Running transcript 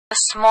a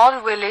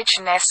small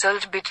village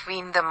nestled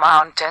between the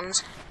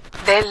mountains,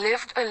 there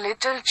lived a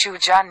little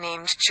Chuja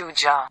named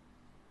Chuja.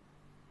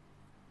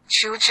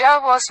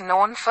 Chuja was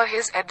known for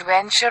his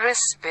adventurous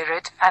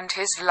spirit and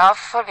his love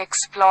for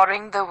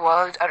exploring the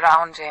world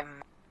around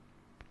him.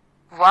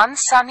 One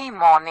sunny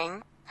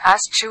morning,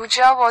 as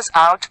Chuja was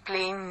out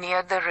playing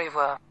near the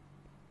river,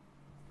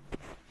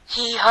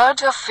 he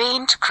heard a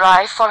faint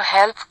cry for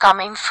help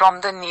coming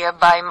from the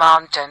nearby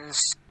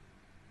mountains.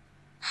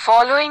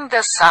 Following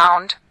the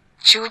sound,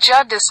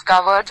 Chuja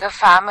discovered a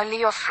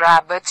family of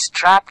rabbits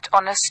trapped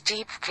on a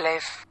steep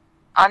cliff,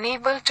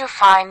 unable to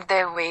find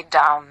their way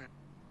down.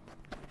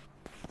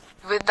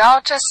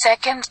 Without a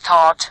second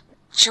thought,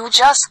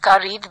 Chuja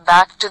scurried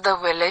back to the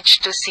village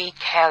to seek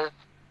help.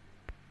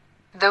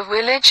 The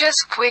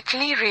villagers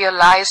quickly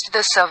realized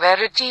the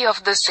severity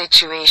of the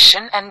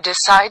situation and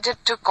decided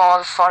to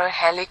call for a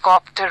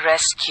helicopter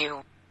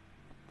rescue.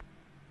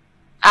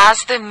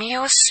 As the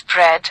news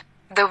spread,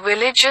 the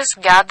villagers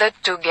gathered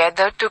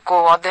together to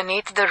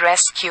coordinate the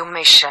rescue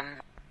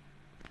mission.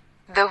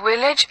 The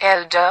village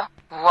elder,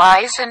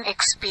 wise and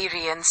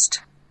experienced,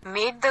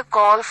 made the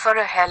call for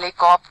a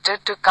helicopter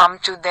to come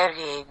to their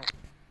aid.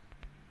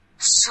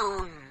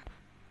 Soon,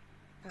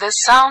 the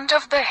sound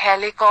of the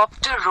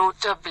helicopter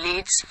rotor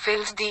blades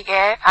filled the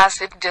air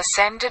as it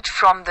descended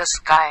from the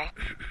sky,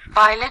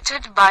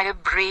 piloted by a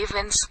brave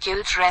and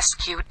skilled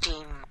rescue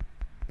team.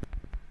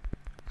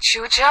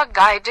 Chuja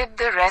guided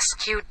the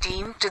rescue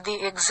team to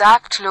the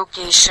exact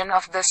location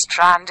of the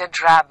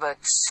stranded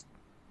rabbits.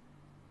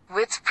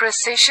 With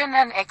precision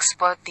and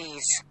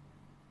expertise,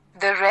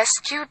 the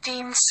rescue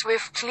team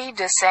swiftly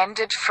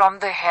descended from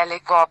the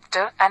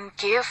helicopter and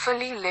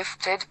carefully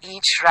lifted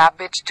each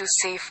rabbit to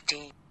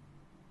safety.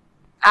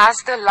 As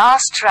the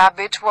last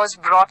rabbit was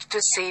brought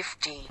to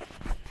safety,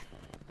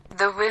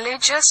 the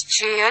villagers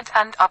cheered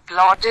and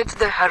applauded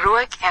the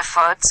heroic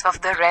efforts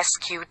of the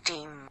rescue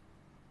team.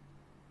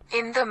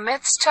 In the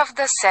midst of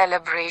the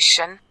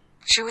celebration,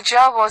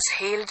 Chuja was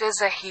hailed as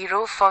a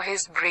hero for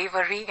his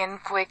bravery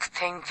and quick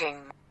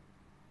thinking.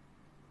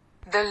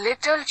 The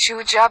little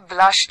Chuja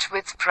blushed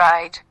with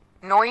pride,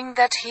 knowing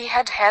that he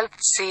had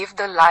helped save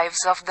the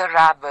lives of the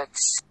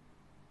rabbits.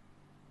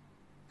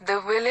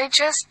 The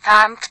villagers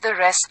thanked the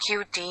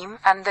rescue team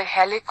and the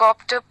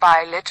helicopter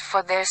pilot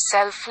for their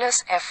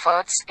selfless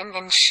efforts in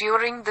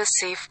ensuring the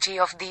safety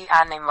of the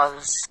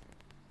animals.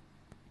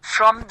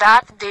 From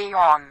that day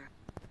on,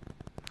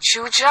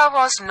 Chuja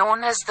was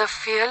known as the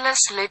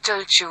fearless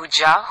little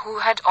Chuja who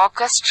had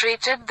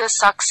orchestrated the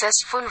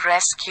successful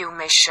rescue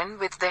mission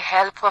with the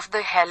help of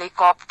the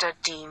helicopter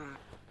team.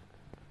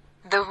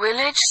 The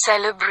village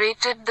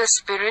celebrated the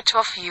spirit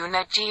of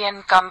unity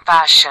and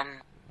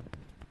compassion,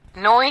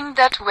 knowing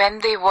that when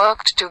they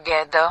worked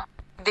together,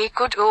 they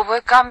could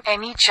overcome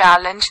any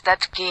challenge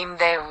that came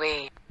their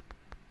way.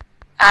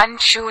 And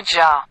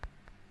Chuja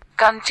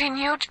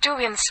continued to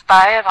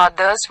inspire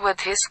others with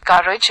his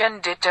courage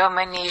and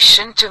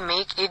determination to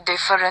make a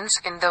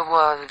difference in the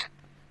world.